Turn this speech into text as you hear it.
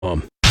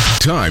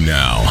Time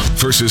now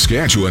for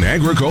Saskatchewan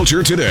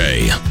Agriculture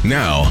Today.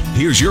 Now,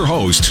 here's your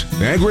host,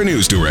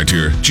 Agri-News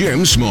Director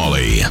Jim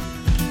Smalley.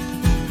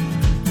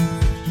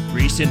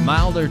 Recent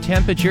milder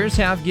temperatures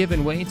have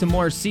given way to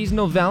more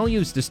seasonal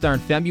values to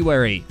start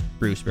February.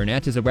 Bruce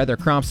Burnett is a weather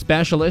crop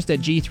specialist at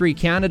G3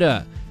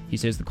 Canada. He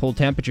says the cold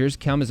temperatures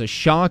come as a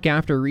shock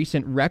after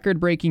recent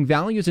record-breaking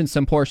values in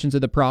some portions of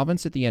the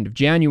province at the end of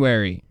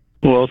January.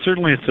 Well,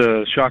 certainly it's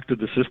a shock to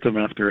the system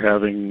after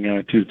having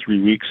 2 to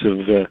 3 weeks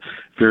of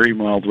very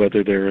mild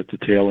weather there at the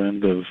tail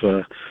end of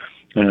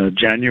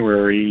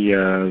January.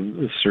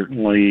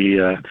 Certainly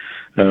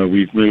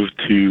we've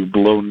moved to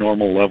below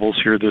normal levels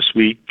here this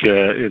week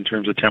in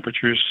terms of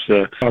temperatures.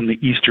 On the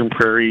eastern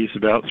prairies,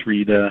 about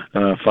 3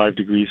 to 5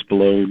 degrees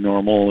below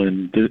normal,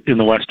 and in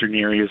the western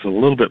areas a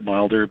little bit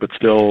milder, but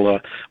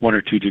still 1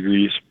 or 2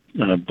 degrees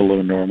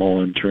below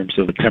normal in terms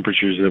of the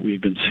temperatures that we've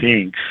been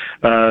seeing.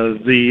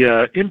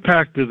 The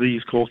impact of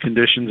these cold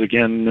conditions,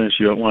 again, as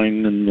you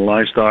outlined in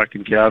livestock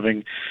and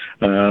calving,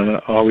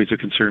 always a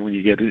concern when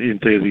you get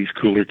into these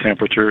cooler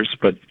temperatures.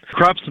 But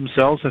crops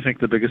themselves, I think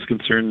the biggest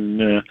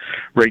concern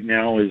right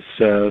now is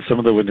some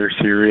of the winter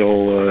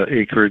cereal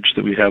acreage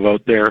that we have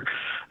out there,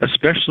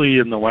 especially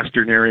in the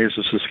western areas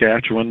of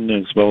Saskatchewan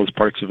as well as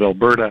parts of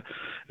Alberta,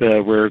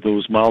 where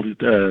those mild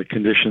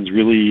conditions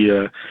really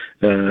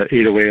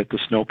ate away at the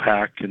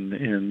snowpack, and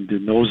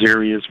in those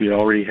areas we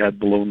already had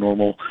below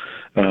normal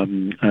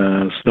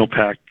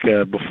snowpack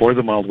before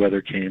the mild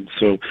weather came.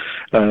 So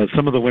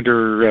some of the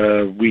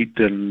winter wheat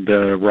and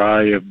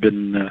rye have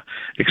been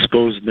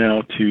exposed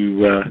now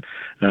to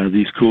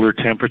these cooler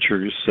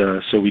temperatures.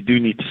 So we do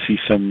need to see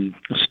some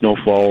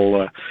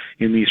snowfall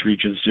in these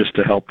regions just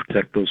to help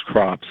protect those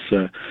crops.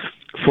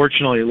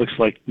 Fortunately, it looks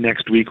like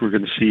next week we're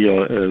going to see,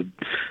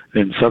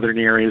 in southern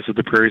areas of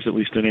the prairies at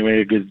least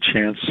anyway, a good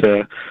chance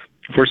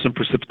for some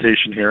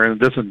precipitation here.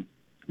 And it doesn't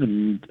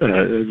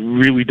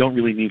we don't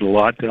really need a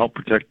lot to help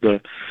protect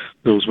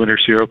those winter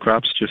cereal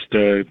crops. Just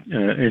an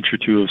inch or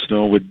two of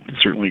snow would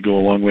certainly go a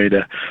long way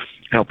to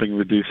helping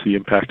reduce the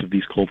impact of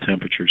these cold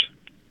temperatures.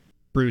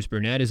 Bruce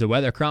Burnett is a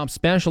weather crop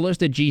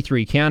specialist at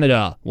G3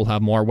 Canada. We'll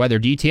have more weather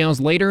details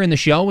later in the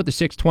show with the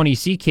 620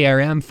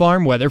 CKRM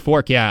Farm Weather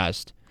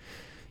Forecast.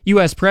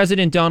 U.S.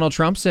 President Donald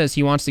Trump says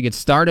he wants to get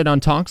started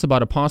on talks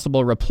about a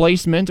possible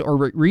replacement or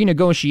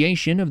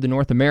renegotiation of the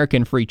North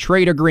American Free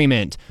Trade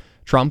Agreement.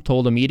 Trump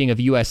told a meeting of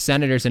U.S.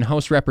 senators and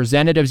House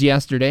representatives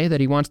yesterday that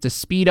he wants to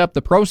speed up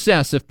the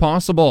process if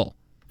possible.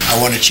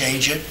 I want to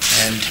change it,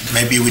 and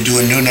maybe we do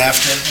a new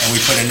NAFTA and we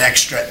put an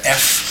extra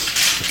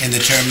F in the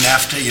term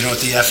NAFTA. You know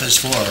what the F is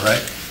for, right?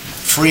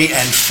 Free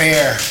and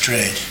fair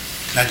trade.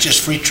 Not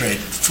just free trade,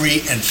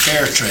 free and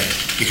fair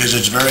trade, because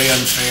it's very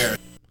unfair.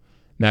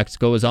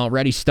 Mexico has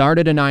already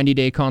started a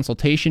 90-day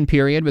consultation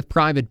period with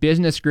private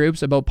business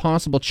groups about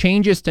possible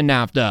changes to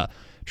NAFTA.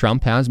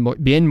 Trump has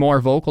been more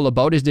vocal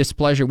about his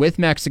displeasure with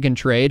Mexican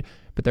trade,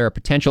 but there are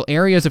potential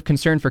areas of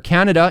concern for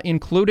Canada,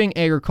 including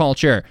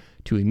agriculture.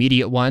 Two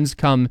immediate ones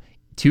come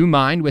to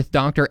mind with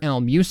Dr. Al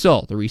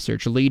Musil, the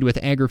research lead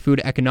with Agri-Food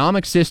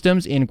Economic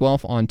Systems in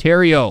Guelph,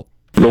 Ontario.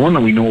 The one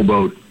that we know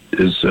about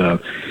is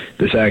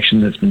this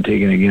action that's been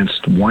taken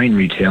against wine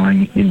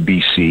retailing in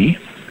BC.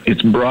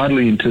 It's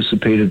broadly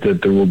anticipated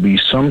that there will be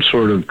some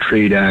sort of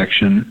trade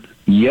action,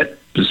 yet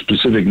the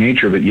specific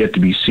nature of it yet to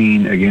be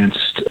seen,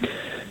 against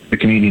the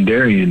Canadian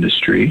dairy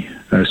industry,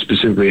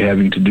 specifically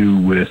having to do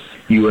with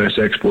U.S.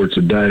 exports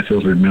of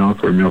diet-filtered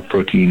milk or milk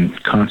protein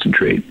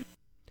concentrate.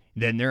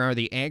 Then there are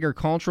the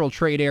agricultural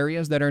trade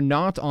areas that are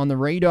not on the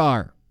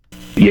radar.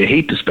 You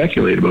hate to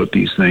speculate about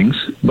these things,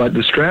 but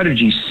the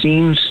strategy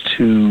seems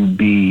to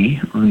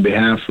be, on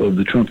behalf of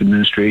the Trump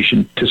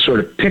administration, to sort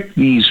of pick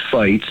these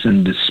fights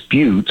and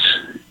disputes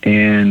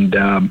and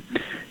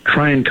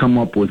try and come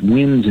up with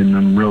wins in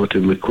them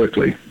relatively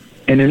quickly.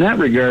 And in that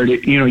regard,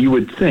 you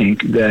would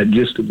think that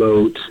just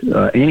about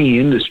any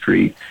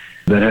industry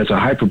that has a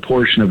high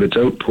proportion of its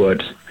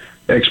output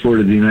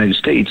exported to the United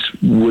States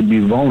would be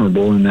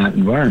vulnerable in that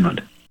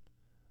environment.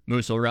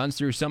 Musil runs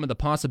through some of the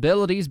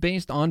possibilities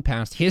based on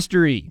past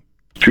history.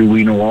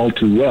 We know all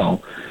too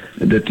well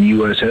that the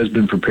U.S. has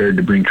been prepared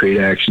to bring trade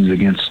actions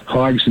against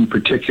hogs in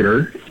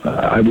particular.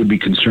 I would be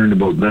concerned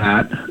about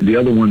that. The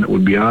other one that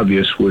would be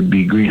obvious would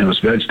be greenhouse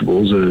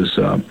vegetables as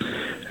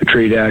a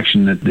trade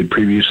action that they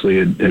previously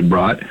had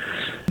brought.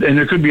 And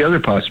there could be other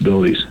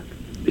possibilities.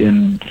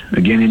 And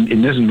again,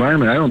 in this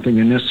environment, I don't think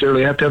they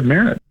necessarily have to have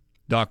merit.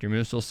 Dr.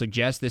 Musil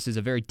suggests this is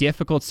a very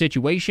difficult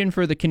situation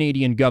for the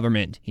Canadian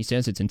government. He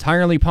says it's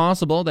entirely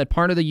possible that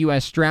part of the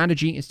U.S.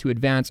 strategy is to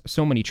advance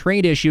so many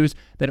trade issues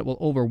that it will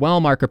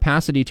overwhelm our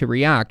capacity to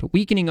react,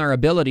 weakening our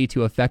ability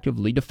to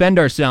effectively defend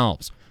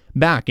ourselves.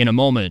 Back in a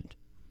moment.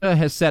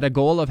 Has set a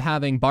goal of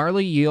having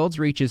barley yields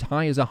reach as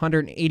high as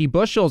 180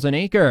 bushels an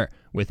acre.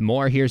 With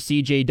more, here's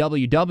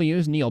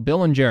CJWW's Neil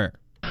Billinger.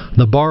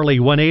 The Barley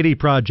 180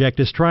 project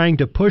is trying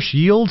to push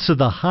yields to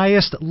the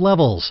highest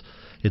levels.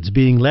 It's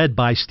being led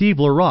by Steve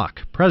LaRock,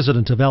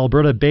 president of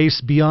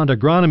Alberta-based Beyond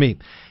Agronomy.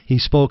 He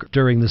spoke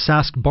during the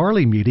Sask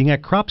Barley meeting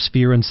at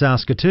CropSphere in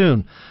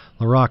Saskatoon.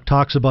 LaRock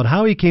talks about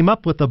how he came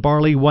up with the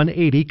Barley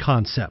 180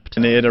 concept.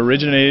 And it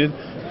originated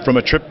from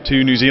a trip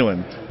to New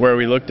Zealand where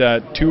we looked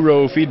at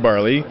two-row feed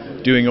barley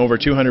doing over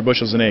 200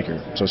 bushels an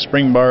acre. So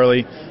spring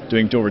barley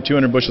doing over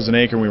 200 bushels an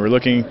acre, and we were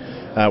looking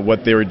at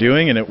what they were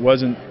doing, and it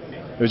was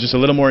just a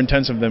little more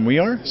intensive than we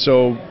are.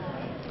 So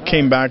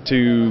came back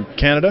to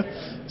Canada,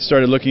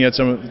 started looking at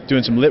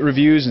doing some lit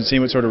reviews and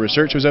seeing what sort of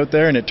research was out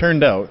there, and it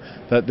turned out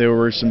that there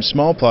were some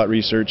small plot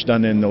research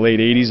done in the late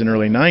 80s and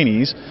early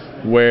 90s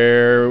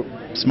where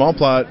small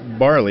plot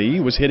barley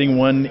was hitting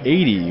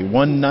 180,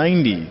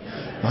 190,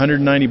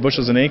 190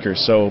 bushels an acre.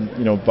 So,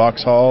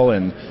 Vauxhall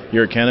and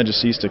Urquhart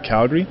just east of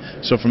Calgary.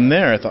 So from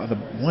there, I thought, the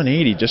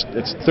 180,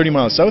 it's 30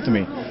 miles south of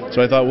me.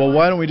 So I thought, well,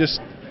 why don't we just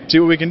see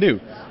what we can do?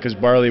 Because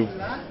barley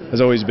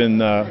has always been,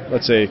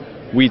 let's say,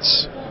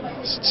 wheat's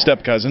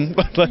step cousin,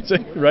 let's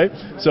say, right?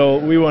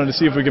 So we wanted to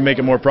see if we can make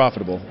it more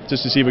profitable,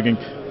 just to see if we can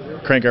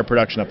crank our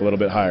production up a little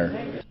bit higher.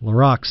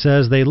 LaRock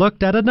says they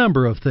looked at a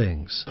number of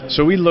things.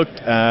 So we looked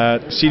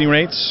at seeding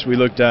rates, we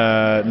looked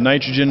at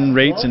nitrogen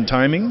rates and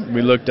timing,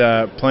 we looked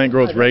at plant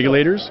growth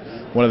regulators.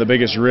 One of the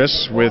biggest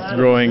risks with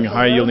growing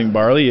high-yielding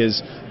barley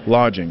is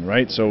lodging,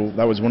 right? So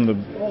that was one of the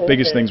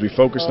biggest things we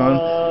focused on,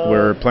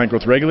 were plant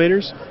growth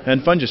regulators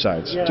and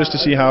fungicides, just to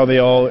see how they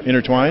all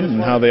intertwine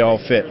and how they all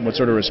fit, and what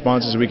sort of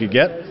responses we could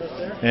get.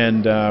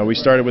 And we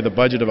started with a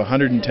budget of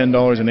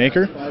 $110 an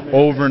acre,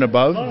 over and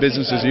above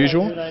business as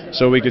usual,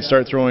 so we could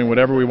start throwing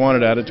whatever we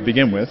wanted at it to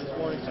begin with,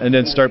 and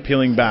then start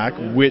peeling back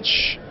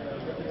which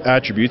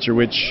attributes or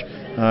which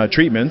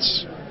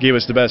treatments gave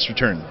us the best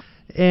return.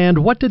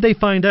 And what did they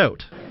find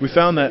out? We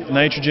found that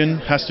nitrogen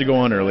has to go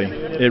on early.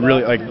 It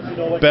really,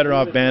 better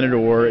off banded,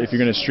 or if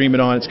you're going to stream it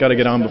on, it's got to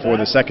get on before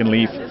the second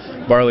leaf.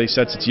 Barley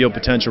sets its yield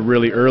potential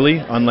really early,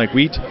 unlike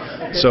wheat.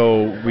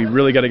 So we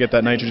really got to get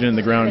that nitrogen in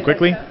the ground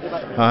quickly.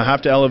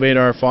 Have to elevate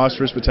our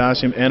phosphorus,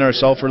 potassium, and our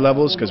sulfur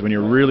levels, because when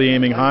you're really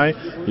aiming high,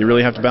 you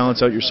really have to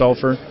balance out your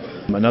sulfur.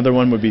 Another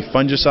one would be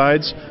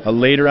fungicides, a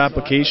later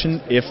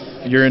application if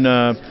you're in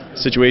a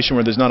situation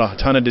where there's not a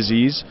ton of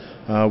disease.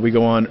 We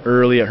go on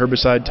early at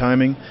herbicide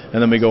timing,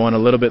 and then we go on a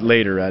little bit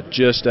later at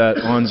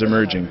awns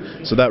emerging.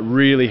 So that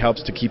really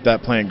helps to keep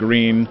that plant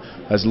green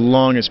as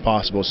long as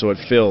possible, so it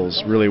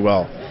fills really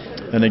well.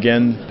 And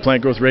again,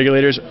 plant growth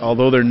regulators,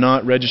 although they're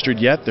not registered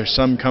yet, there's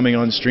some coming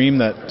on stream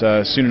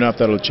that soon enough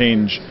that'll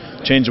change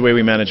the way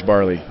we manage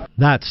barley.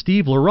 That's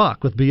Steve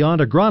LaRock with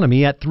Beyond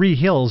Agronomy at Three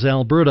Hills,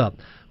 Alberta.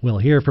 We'll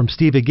hear from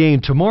Steve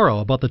again tomorrow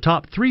about the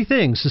top 3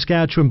 things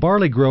Saskatchewan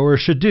barley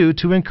growers should do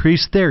to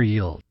increase their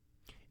yield.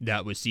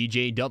 That was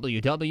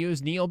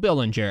CJWW's Neil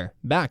Billinger.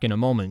 Back in a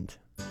moment.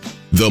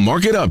 The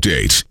Market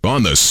Update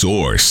on The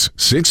Source,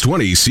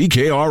 620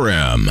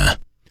 CKRM.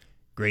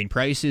 Grain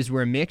prices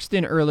were mixed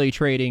in early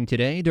trading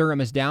today.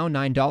 Durum is down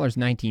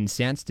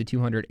 $9.19 to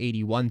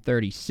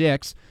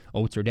 $281.36.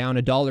 Oats are down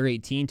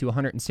 $1.18 to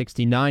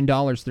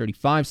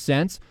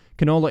 $169.35.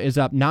 Canola is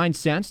up 9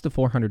 cents to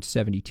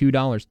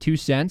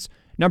 $472.02.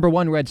 Number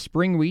 1 red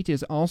spring wheat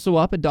is also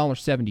up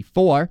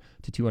 $1.74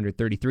 to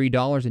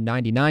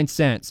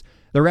 $233.99.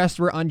 The rest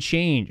were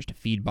unchanged.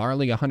 Feed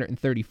barley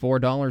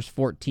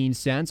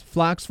 $134.14,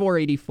 flax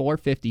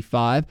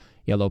 $484.55,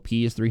 yellow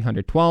peas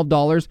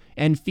 $312,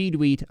 and feed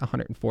wheat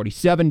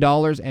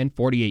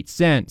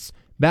 $147.48.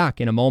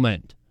 Back in a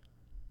moment.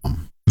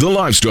 The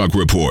Livestock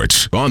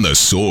Report on The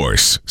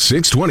Source,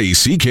 620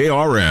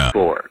 CKRM.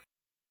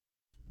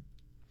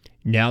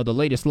 Now the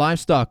latest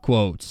livestock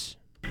quotes.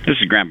 This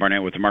is Grant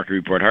Barnett with the Market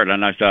Report. Heartland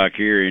Livestock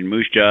here in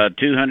Moose Jaw.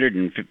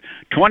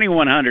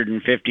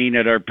 2,115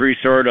 at our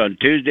pre-sort on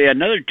Tuesday.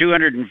 Another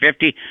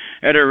 250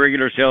 at our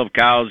regular sale of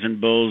cows and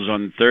bulls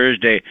on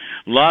Thursday.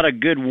 A lot of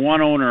good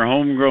one-owner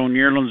homegrown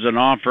yearlings on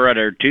offer at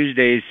our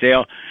Tuesday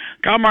sale.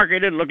 Cow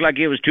market didn't look like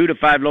it was 2 to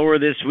 5 lower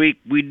this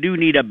week. We do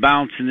need a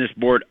bounce in this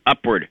board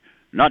upward,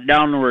 not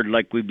downward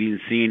like we've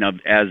been seeing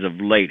as of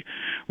late.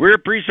 We're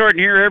pre-sorting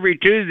here every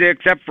Tuesday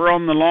except for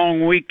on the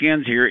long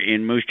weekends here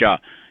in Moose Jaw.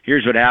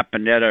 Here's what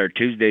happened at our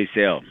Tuesday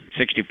sale.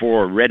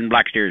 64 red and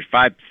black steers,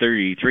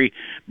 $533.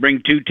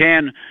 Bring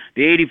 210.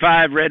 The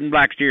 85 red and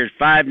black steers,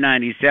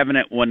 $597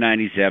 at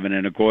 $197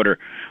 and a quarter.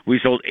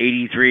 We sold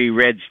 83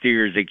 red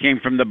steers. They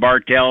came from the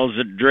Bartels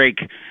at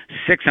Drake.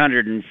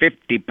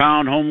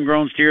 650-pound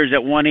homegrown steers at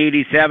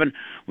 $187.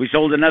 We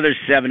sold another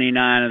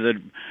 79 of the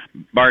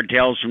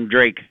Bartels from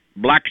Drake.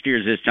 Black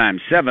steers this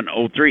time,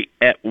 $703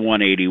 at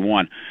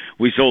 $181.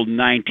 We sold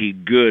 90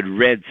 good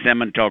red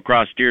Simmental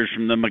cross steers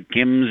from the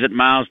McKims at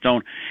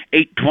Milestone,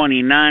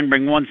 $829.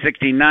 Bring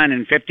 169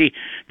 and 50.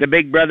 The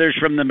big brothers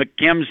from the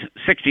McKims,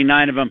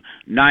 69 of them,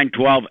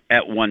 $912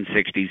 at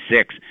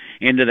 $166.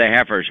 Into the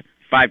heifers.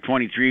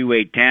 523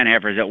 weight tan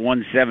heifers at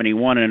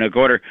 $171 and a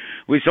quarter.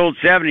 We sold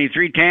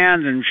 73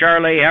 tans and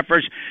Charolais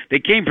heifers. They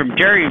came from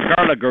Terry and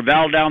Carla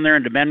Gravel down there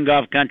in the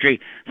Bengoff country.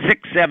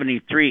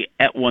 $673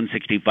 at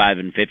 $165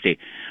 and 50.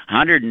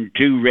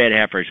 102 red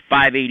heifers.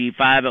 $585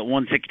 at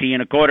 $160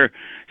 and a quarter.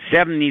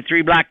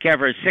 73 black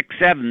heifers.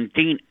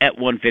 $617 at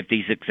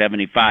 $150,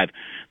 $675.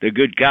 The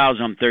good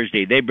cows on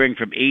Thursday, they bring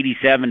from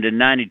 87 to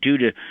 92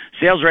 to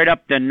sales right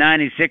up to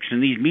 96.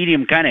 And these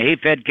medium kind of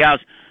hay-fed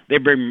cows, they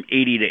bring them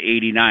 80 to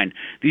 89.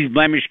 These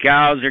blemished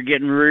cows are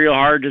getting real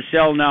hard to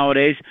sell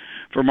nowadays.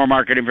 For more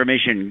market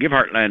information, give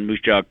Heartland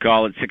Moose Jaw a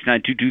call at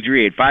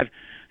 692-2385.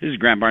 This is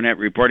Grant Barnett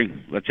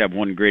reporting. Let's have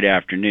one great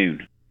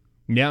afternoon.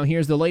 Now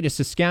here's the latest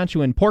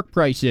Saskatchewan pork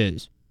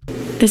prices.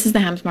 This is the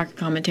Hams market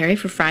commentary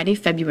for Friday,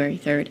 February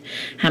 3rd.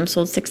 Ham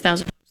sold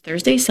 6,000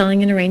 Thursday,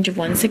 selling in a range of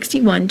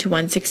 161 to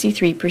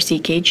 163 per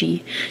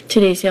ckg.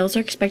 Today, sales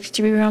are expected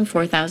to be around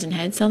 4,000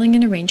 head, selling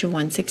in a range of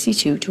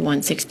 162 to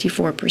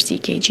 164 per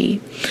ckg.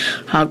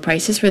 Hog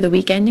prices for the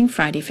week ending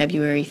Friday,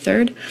 February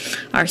 3rd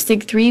are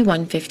Sig 3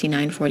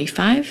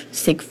 159.45,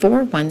 Sig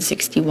 4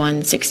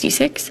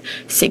 161.66,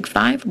 Sig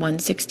 5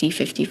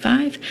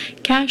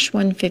 160.55, Cash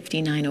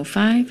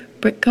 159.05,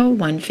 Britco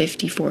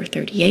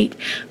 154.38,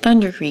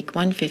 Thunder Creek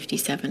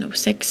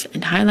 157.06,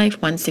 and High Life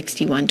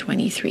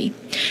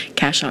 161.23.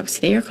 Cash hogs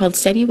today are called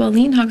steady, while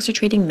lean hogs are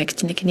trading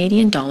mixed, and the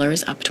Canadian dollar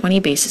is up 20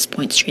 basis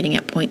points, trading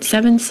at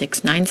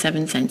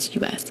 0.7697 cents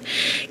US.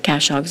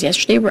 Cash hogs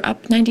yesterday were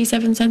up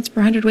 97 cents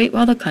per hundredweight,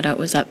 while the cutout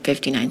was up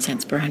 59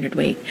 cents per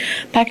hundredweight.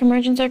 Packer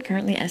margins are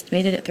currently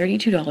estimated at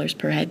 $32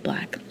 per head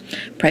black.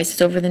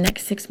 Prices over the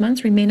next 6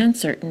 months remain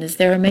uncertain, as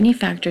there are many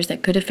factors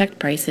that could affect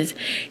prices,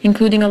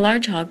 including a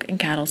large hog and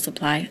cattle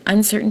supply,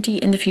 uncertainty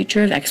in the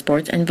future of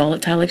exports, and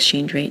volatile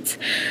exchange rates.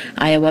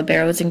 Iowa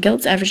barrows and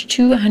gilts averaged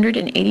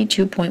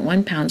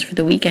 282.1 pounds for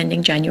the week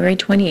ending January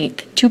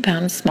 28th, 2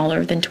 pounds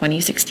smaller than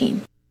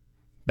 2016.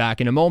 Back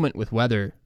in a moment with weather.